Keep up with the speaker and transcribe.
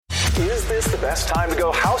Is this the best time to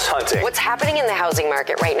go house hunting? What's happening in the housing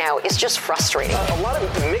market right now is just frustrating. A lot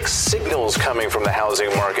of mixed signals coming from the housing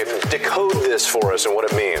market. Decode this for us and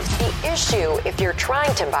what it means. The issue, if you're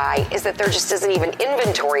trying to buy, is that there just isn't even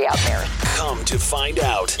inventory out there. Come to find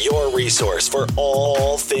out, your resource for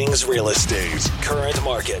all things real estate. Current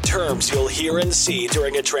market, terms you'll hear and see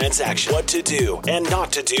during a transaction, what to do and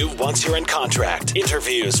not to do once you're in contract.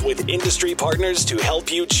 Interviews with industry partners to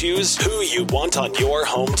help you choose who you want on your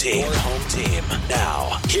home team.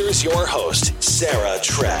 Now, here's your host, Sarah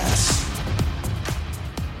Trass.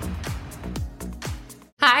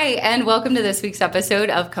 Hi, and welcome to this week's episode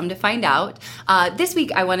of Come to Find Out. This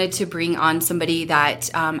week, I wanted to bring on somebody that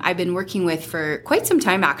I've been working with for quite some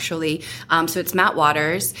time, actually. So it's Matt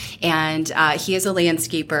Waters, and he is a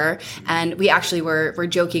landscaper. And we actually were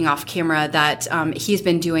joking off camera that he's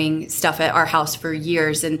been doing stuff at our house for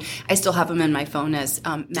years, and I still have him in my phone as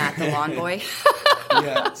Matt the Lawn Boy.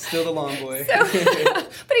 Yeah, still the lawn boy.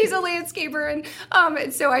 But he's a landscaper,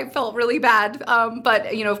 and so I felt really bad.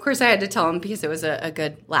 But, you know, of course I had to tell him because it was a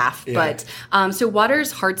good laugh. Yeah. But so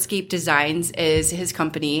Waters Hardscape Designs is his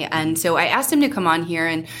company. And so I asked him to come on here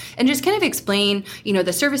and just kind of explain, you know,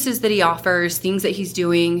 the services that he offers, things that he's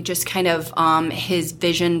doing, just kind of his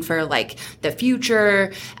vision for like the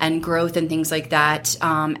future and growth and things like that.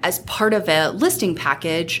 As part of a listing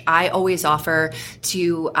package, I always offer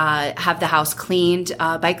to have the house cleaned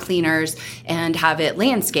by cleaners and have it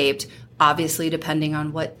landscaped. Obviously, depending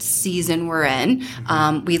on what season we're in.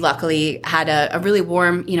 We luckily had a really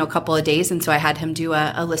warm, couple of days, and so I had him do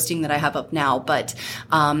a listing that I have up now. But,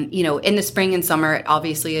 in the spring and summer, it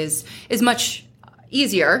obviously is much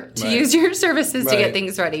easier to use your services to get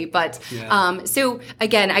things ready. But so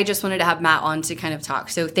again, I just wanted to have Matt on to kind of talk.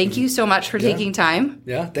 So thank you so much for taking time.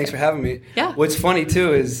 Yeah, thanks for having me. Yeah. What's funny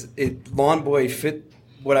too is Lawn Boy fit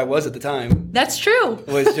what I was at the time. That's true.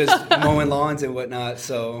 Was just mowing lawns and whatnot.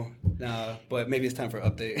 So, but maybe it's time for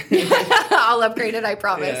an update. I'll upgrade it, I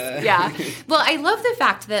promise. Yeah. Well, I love the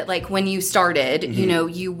fact that like when you started,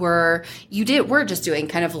 you were just doing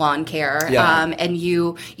kind of lawn care. Yeah. And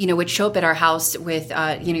you would show up at our house with,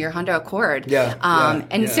 your Honda Accord. Yeah.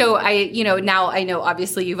 So now I know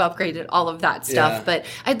obviously you've upgraded all of that stuff, but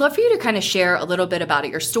I'd love for you to kind of share a little bit about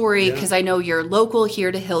your story because I know you're local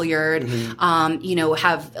here to Hilliard,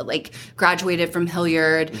 have like graduated from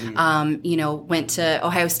Hilliard, went to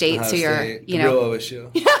Ohio State. So you're, real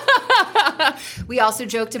OSU. We also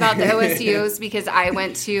joked about the OSUs because I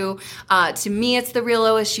went to me it's the real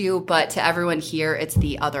OSU, but to everyone here it's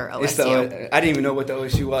the other OSU. I didn't even know what the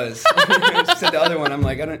OSU was. She said the other one. I'm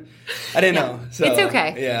like, I didn't know. So, it's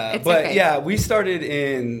okay. Yeah. We started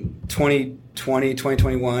in 2020,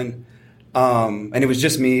 2021, and it was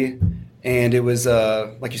just me. And it was,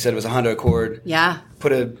 like you said, it was a Honda Accord. Yeah.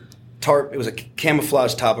 Put a tarp. It was a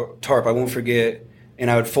camouflage tarp. I won't forget. And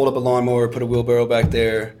I would fold up a lawnmower, put a wheelbarrow back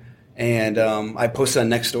there, and I posted on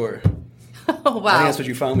Nextdoor. Oh, wow. I think that's what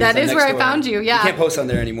you found me. That is where I found you, yeah. You can't post on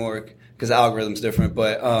there anymore because the algorithm's different.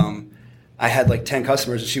 But I had like 10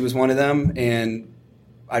 customers, and she was one of them, and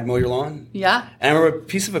I'd mow your lawn. Yeah. And I remember a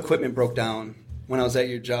piece of equipment broke down when I was at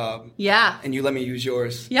your job. Yeah. And you let me use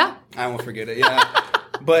yours. Yeah. I won't forget it, yeah.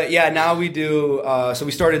 But yeah, now we do, so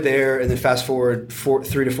we started there and then fast forward 3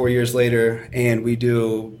 to 4 years later and we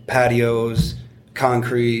do patios,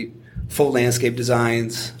 concrete, full landscape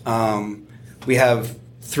designs. We have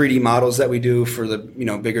 3D models that we do for the,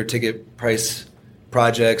 bigger ticket price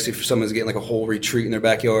projects. If someone's getting like a whole retreat in their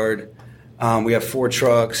backyard. We have 4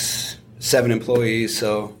 trucks, 7 employees.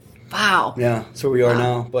 So wow. Yeah, that's where we are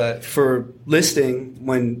now. But for listing,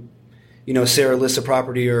 when Sarah lists a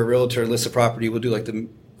property or a realtor lists a property, we'll do like the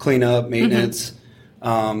cleanup, maintenance,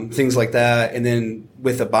 things like that. And then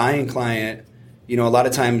with a buying client, a lot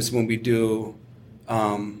of times when we do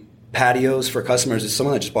patios for customers, it's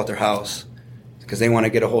someone that just bought their house because they want to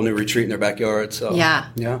get a whole new retreat in their backyard. So yeah,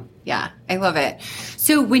 I love it.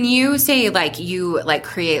 So when you say like you like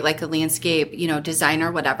create like a landscape, design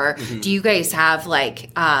or whatever, do you guys have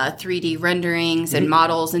like 3D renderings and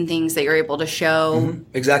models and things that you're able to show?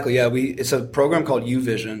 Exactly. Yeah, it's a program called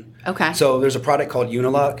UVision. Okay. So there's a product called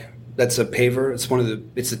Unilock. That's a paver.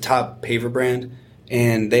 It's the top paver brand,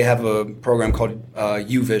 and they have a program called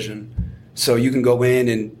UVision. So you can go in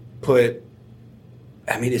and put.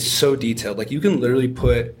 I mean, it's so detailed. Like you can literally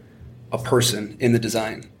put a person in the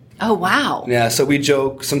design. Oh, wow. Yeah, so we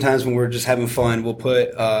joke sometimes when we're just having fun, we'll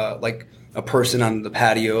put like a person on the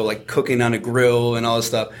patio, like cooking on a grill and all this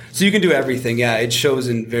stuff. So you can do everything. Yeah, it shows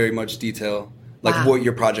in very much detail. like Wow. what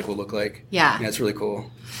your project will look like. Yeah. It's really cool.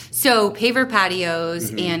 So paver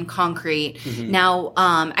patios and concrete. Now,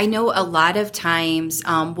 I know a lot of times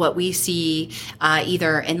what we see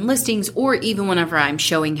either in listings or even whenever I'm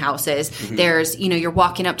showing houses, there's, you're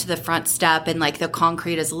walking up to the front step and like the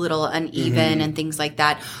concrete is a little uneven and things like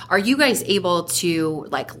that. Are you guys able to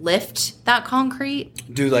like lift that concrete?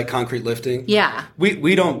 Do like concrete lifting? Yeah.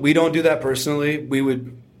 We don't do that personally.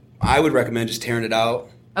 I would recommend just tearing it out.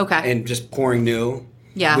 Okay. And just pouring new.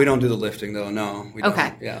 Yeah. We don't do the lifting though. No. We don't.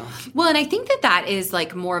 Okay. Yeah. Well, and I think that is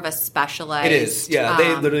like more of a specialized. It is. Yeah.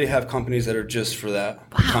 They literally have companies that are just for that.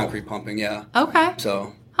 Wow. Concrete pumping. Yeah. Okay.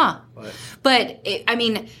 So. Huh. But I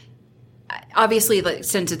mean, obviously, like,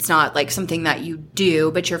 since it's not like something that you do,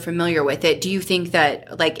 but you're familiar with it, do you think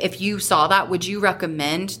that like if you saw that, would you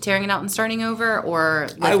recommend tearing it out and starting over, or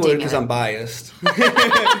lifting I would, because it? I'm biased.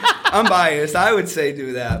 I'm biased. I would say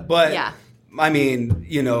do that. But Yeah. I mean,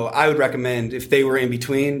 I would recommend if they were in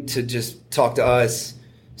between to just talk to us,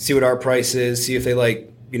 see what our price is, see if they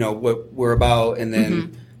like, what we're about, and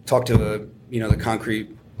then talk to the concrete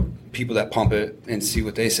people that pump it and see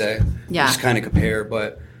what they say. Yeah. Just kind of compare.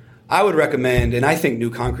 But I would recommend, and I think new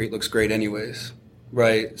concrete looks great anyways,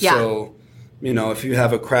 right? Yeah. So, if you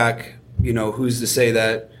have a crack, who's to say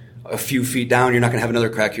that a few feet down you're not going to have another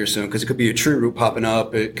crack here soon? Because it could be a tree root popping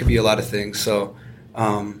up. It could be a lot of things. So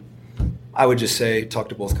I would just say talk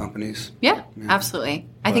to both companies. Yeah, absolutely.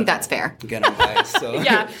 I think that's fair. Again, I'm biased. So.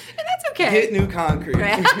 Yeah, and that's okay. Get new concrete.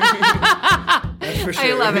 Right. That's for sure.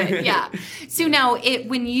 I love it. Yeah. So now,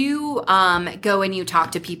 when you go and you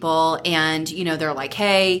talk to people, and they're like,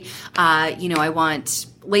 "Hey, I want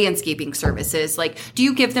landscaping services." Like, do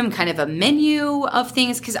you give them kind of a menu of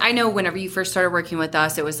things? Because I know whenever you first started working with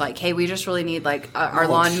us, it was like, "Hey, we just really need like our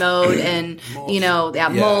lawn mowed and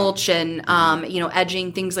mulch and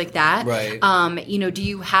edging, things like that." Right. Do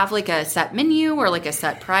you have like a set menu or like a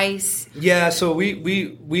set price? Yeah. So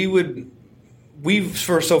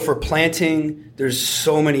for planting, there's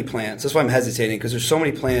so many plants. That's why I'm hesitating, because there's so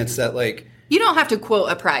many plants that like. You don't have to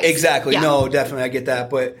quote a price. Exactly. Yeah. No, definitely. I get that.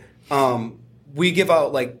 But we give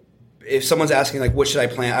out, like, if someone's asking, like, what should I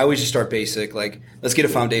plant? I always just start basic. Like, let's get a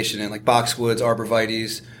foundation in, like boxwoods,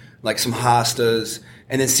 arborvitaes, like some hostas,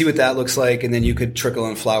 and then see what that looks like. And then you could trickle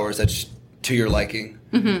in flowers that's to your liking.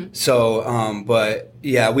 Mm-hmm. So, but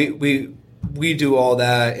yeah, we do all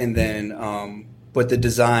that. And then, but the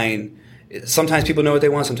design, sometimes people know what they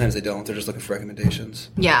want, sometimes they don't. They're just looking for recommendations.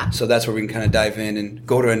 Yeah. So that's where we can kind of dive in and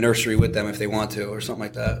go to a nursery with them if they want to, or something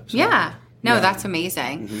like that. So, yeah. No, that's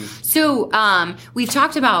amazing. Mm-hmm. So we've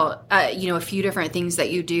talked about, a few different things that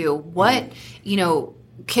you do. What,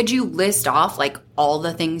 could you list off like all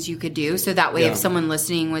the things you could do? So that way, if someone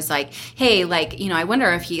listening was like, hey, like, I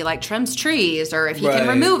wonder if he like trims trees, or if he can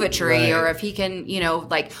remove a tree, or if he can,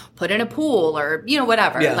 like put in a pool, or,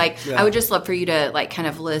 whatever. Yeah, I would just love for you to like kind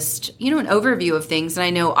of list, an overview of things. And I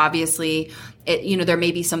know obviously there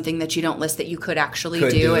may be something that you don't list that you could actually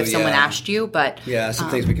do if someone asked you, but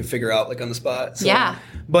some things we can figure out like on the spot. So. Yeah.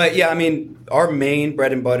 But yeah, I mean, our main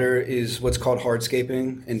bread and butter is what's called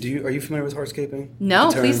hardscaping. And are you familiar with hardscaping?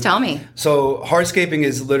 No, please tell me. So hardscaping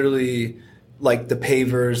is literally like the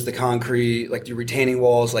pavers, the concrete, like your retaining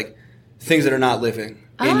walls, like things that are not living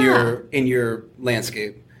in your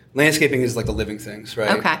landscape. Landscaping is like the living things,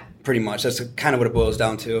 right? Okay. Pretty much. That's kind of what it boils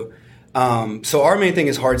down to. So our main thing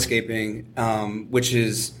is hardscaping, which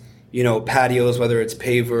is, patios, whether it's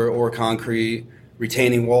paver or concrete,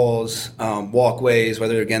 retaining walls, walkways,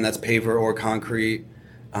 whether, again, that's paver or concrete,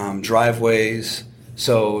 driveways.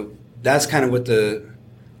 So that's kind of what the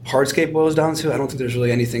hardscape boils down to. I don't think there's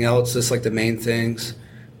really anything else. That's like the main things.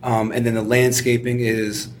 And then the landscaping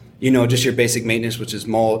is, just your basic maintenance, which is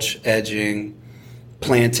mulch, edging,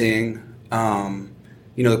 planting.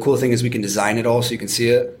 The cool thing is we can design it all so you can see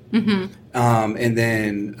it. Mm-hmm. And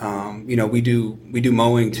then, we do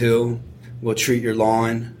mowing too. We'll treat your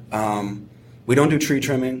lawn. We don't do tree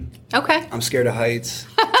trimming. Okay. I'm scared of heights.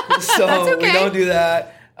 So we don't do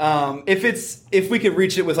that. If we could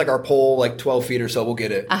reach it with like our pole, like 12 feet or so, we'll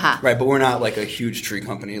get it. Uh-huh. Right. But we're not like a huge tree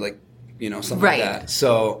company, like, something like that.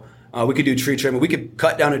 So we could do tree trimming. We could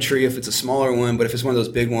cut down a tree if it's a smaller one, but if it's one of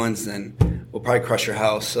those big ones, then we'll probably crush your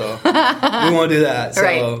house. So we won't do that.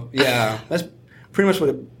 So yeah, that's pretty much what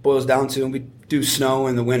it boils down to. And we do snow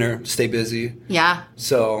in the winter, stay busy. Yeah.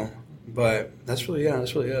 So But that's really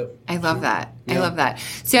it. I love that. Yeah. I love that.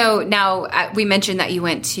 So now we mentioned that you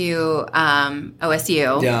went to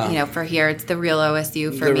OSU. Yeah. You know, for here it's the real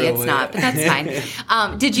OSU. For The me, real it's way. not, but that's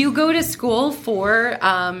fine. Did you go to school for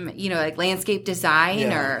like landscape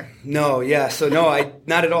design or? No, yeah. So no,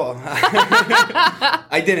 not at all.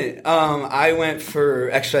 I didn't. I went for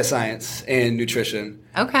exercise science and nutrition.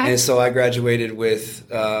 Okay. And so I graduated with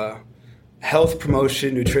health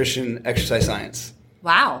promotion, nutrition, exercise science.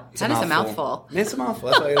 Wow, that is a mouthful. It's a mouthful.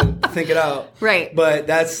 That's why I gotta think it out. Right. But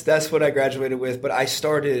that's what I graduated with. But I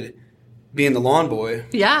started being the lawn boy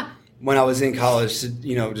Yeah, when I was in college to,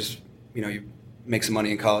 you make some money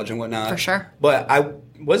in college and whatnot. For sure. But I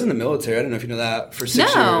was in the military. I don't know if you know that. For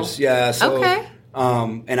 6 No. years. Yeah. So, Okay.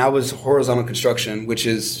 And I was horizontal construction, which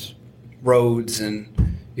is roads and,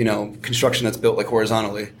 construction that's built like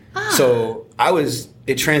horizontally. So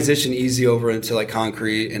it transitioned easy over into like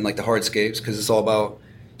concrete and like the hardscapes because it's all about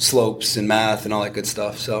slopes and math and all that good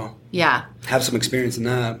stuff. So yeah. have some experience in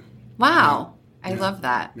that. Wow, I love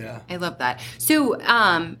that. Yeah. I love that. So,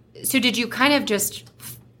 so did you kind of just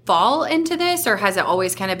fall into this, or has it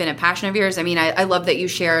always kind of been a passion of yours? I mean, I love that you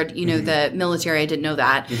shared, the military. I didn't know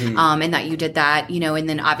that, and that you did that, and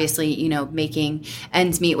then obviously, making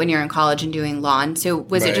ends meet when you're in college and doing lawn. So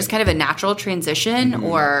was it just kind of a natural transition,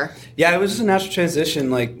 or? Yeah, it was just a natural transition.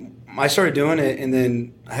 Like I started doing it, and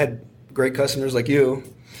then I had great customers like you.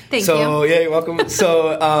 Thank you. Yeah, you're welcome.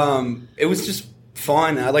 So it was just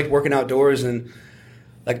fun. I liked working outdoors, and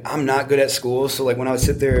like I'm not good at school, so like when I would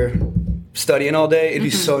sit there studying all day, it'd be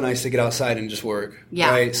so nice to get outside and just work.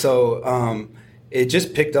 Yeah. Right. So it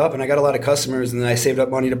just picked up, and I got a lot of customers, and then I saved up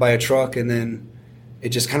money to buy a truck, and then it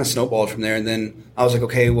just kind of snowballed from there. And then I was like,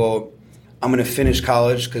 okay, well, I'm going to finish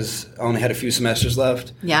college because I only had a few semesters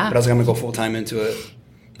left. Yeah. But I was like, I'm going to go full time into it. And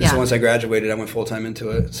Yeah. so once I graduated, I went full time into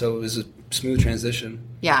it. So it was a smooth transition.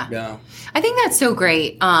 Yeah. Yeah. I think that's so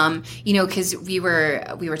great. Because we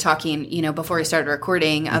were talking, before we started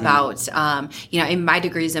recording about, in my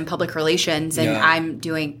degrees in public relations, and Yeah. I'm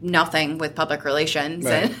doing nothing with public relations,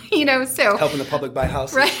 Right. and so Helping the public buy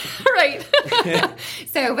houses. right.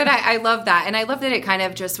 So, but I love that, and I love that it kind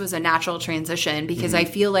of just was a natural transition because I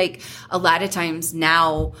feel like a lot of times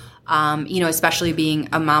now. Especially being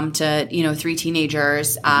a mom to, 3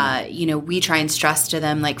 teenagers, we try and stress to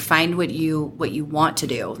them, like, find what you want to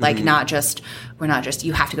do. Like, we're not just,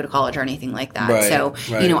 you have to go to college or anything like that. Right, So,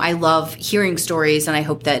 right. I love hearing stories, and I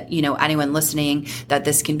hope that, anyone listening, that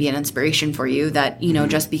this can be an inspiration for you, that,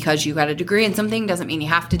 just because you got a degree in something doesn't mean you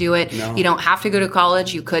have to do it. No. You don't have to go to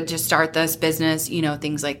college. You could just start this business,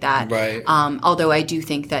 things like that. Right. Although I do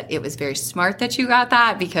think that it was very smart that you got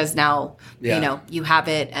that because now, Yeah. you have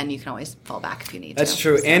it and you can always fall back if you need That's to.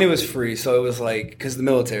 true. So. And it was free. So it was like, because the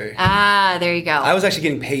military. Ah, there you go. I was actually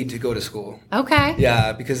getting paid to go to school. Okay.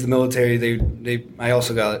 Yeah, because the military, I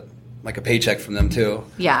also got like a paycheck from them too.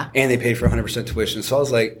 Yeah. And they paid for 100% tuition. So I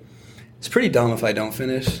was like, it's pretty dumb if I don't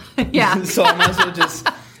finish. Yeah. So I might as well just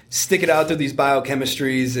stick it out through these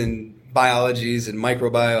biochemistries and biologies and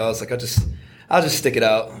microbiology. I was like, I'll just stick it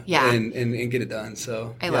out. Yeah. And get it done.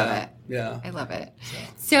 So I love it. Yeah. I love it.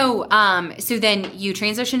 So then you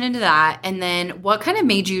transitioned into that, and then what kind of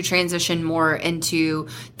made you transition more into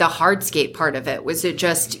the hardscape part of it? Was it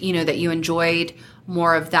just, that you enjoyed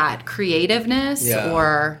more of that creativeness, Yeah.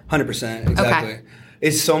 or? 100%. Exactly. Okay.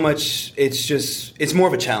 It's so much, it's more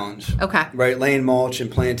of a challenge. Okay. Right? Laying mulch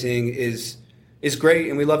and planting is great,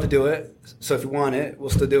 and we love to do it. So if you want it, we'll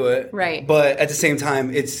still do it. Right. But at the same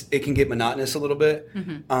time, it can get monotonous a little bit.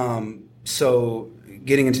 So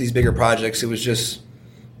getting into these bigger projects, it was just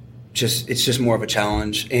it's just more of a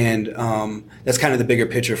challenge, and that's kind of the bigger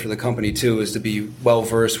picture for the company too, is to be well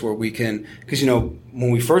versed where we can, because when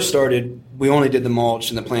we first started, we only did the mulch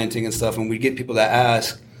and the planting and stuff, and we'd get people that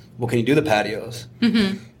ask, well, can you do the patios?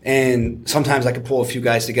 And sometimes I could pull a few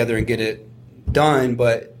guys together and get it done,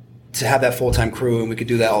 but to have that full-time crew and we could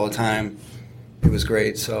do that all the time, it was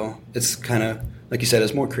great. So it's kind of, like you said,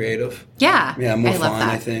 it's more creative. Yeah. More I love fun, that.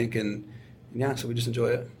 I think, and yeah, so we just enjoy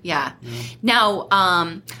it. Yeah.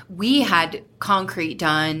 Now, we had concrete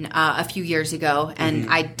done a few years ago, and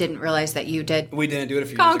I didn't realize that you did We didn't do it a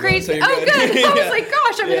few concrete. years ago. So you're good. I was Yeah. like,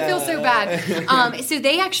 gosh, I'm Yeah. gonna feel so bad. So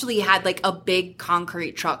they actually had like a big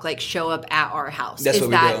concrete truck like show up at our house. That's is what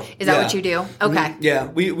we that do. is that Yeah. what you do? Okay. Yeah,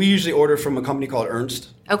 we usually order from a company called Ernst.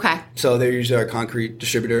 Okay. So they're usually our concrete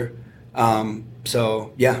distributor.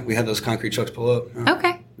 So yeah, we have those concrete trucks pull up.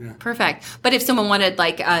 Okay. Perfect. But if someone wanted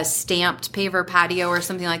like a stamped paver patio or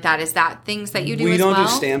something like that, is that things that you do We as don't well? do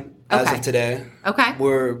stamp as Okay. of today. Okay.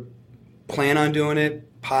 We're plan on doing it,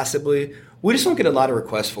 possibly. We just don't get a lot of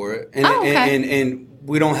requests for it. And, Oh, okay. and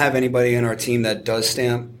we don't have anybody in our team that does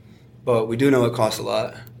stamp. but we do know it costs a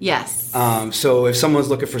lot. Yes. So if someone's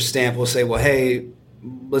looking for stamp, we'll say, well, hey,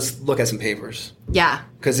 let's look at some pavers. Yeah.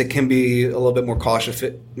 Because it can be a little bit more cost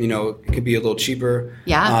effective. It could be a little cheaper.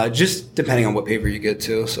 Yeah. Just depending on what paver you get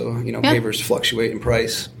to. So, pavers fluctuate in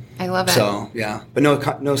price. I love it. So, yeah. But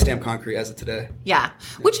no stamp concrete as of today. Yeah.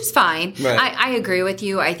 Which is fine. Right. I agree with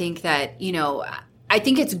you. I think that, I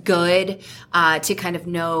think it's good to kind of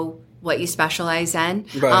know what you specialize in.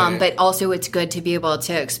 Right. But also it's good to be able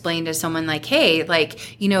to explain to someone like, hey,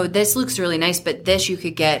 this looks really nice, but this you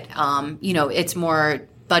could get, it's more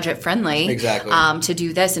budget friendly. Exactly. To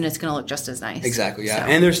do this, and it's going to look just as nice. Exactly, yeah.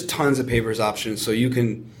 So. And there's tons of pavers options. So you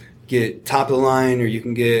can get top of the line, or you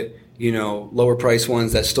can get, lower price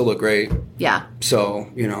ones that still look great. Yeah. So,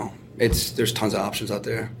 there's tons of options out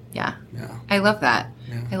there. Yeah. Yeah. I love that.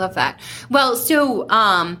 Yeah. I love that. Well, so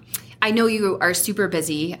I know you are super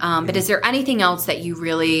busy, but is there anything else that you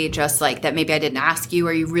really just that maybe I didn't ask you,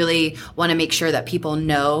 or you really want to make sure that people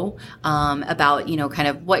know about, kind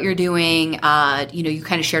of what you're doing? You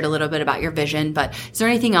kind of shared a little bit about your vision, but is there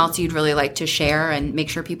anything else you'd really like to share and make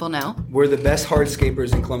sure people know? We're the best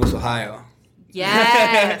hardscapers in Columbus, Ohio.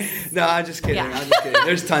 Yes. No, I'm just kidding. Yeah. I'm just kidding.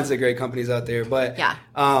 There's tons of great companies out there, but yeah.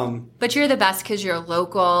 But you're the best because you're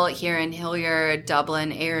local here in Hilliard,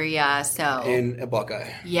 Dublin area. So and a Buckeye.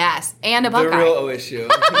 Yes, and a Buckeye. The real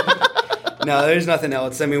OSU. No, there's nothing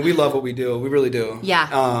else. I mean, we love what we do. We really do.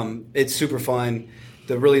 Yeah. It's super fun.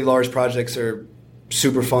 The really large projects are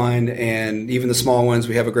super fun, and even the small ones,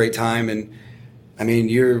 we have a great time. And I mean,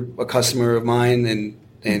 you're a customer of mine,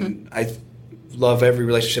 and I love every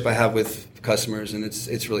relationship I have with customers, and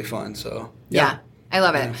it's really fun. So yeah, I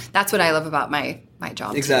love it. That's what I love about my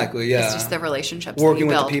job. Exactly. Too. Yeah, it's just the relationships, working that you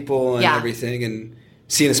with build. the people and everything, and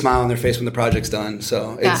seeing a smile on their face when the project's done.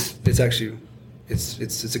 So it's actually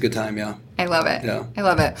it's a good time. Yeah, I love it. Yeah, I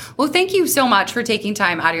love it. Well, thank you so much for taking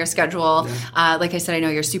time out of your schedule. Yeah. Like I said, I know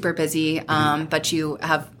you're super busy, but you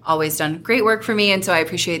have always done great work for me, and so I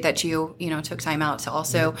appreciate that you took time out to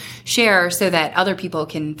also share so that other people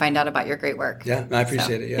can find out about your great work. Yeah, I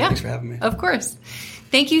appreciate it. Yeah, thanks for having me. Of course.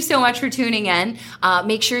 Thank you so much for tuning in.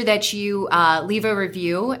 Make sure that you leave a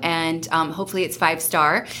review, and hopefully it's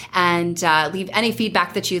 5-star, and leave any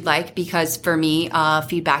feedback that you'd like, because for me,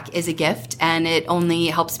 feedback is a gift, and it only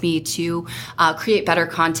helps me to create better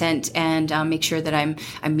content and make sure that I'm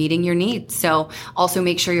meeting your needs. So also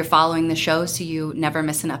make sure you're following the show so you never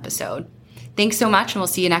miss an episode. Thanks so much, and we'll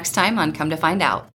see you next time on Come to Find Out.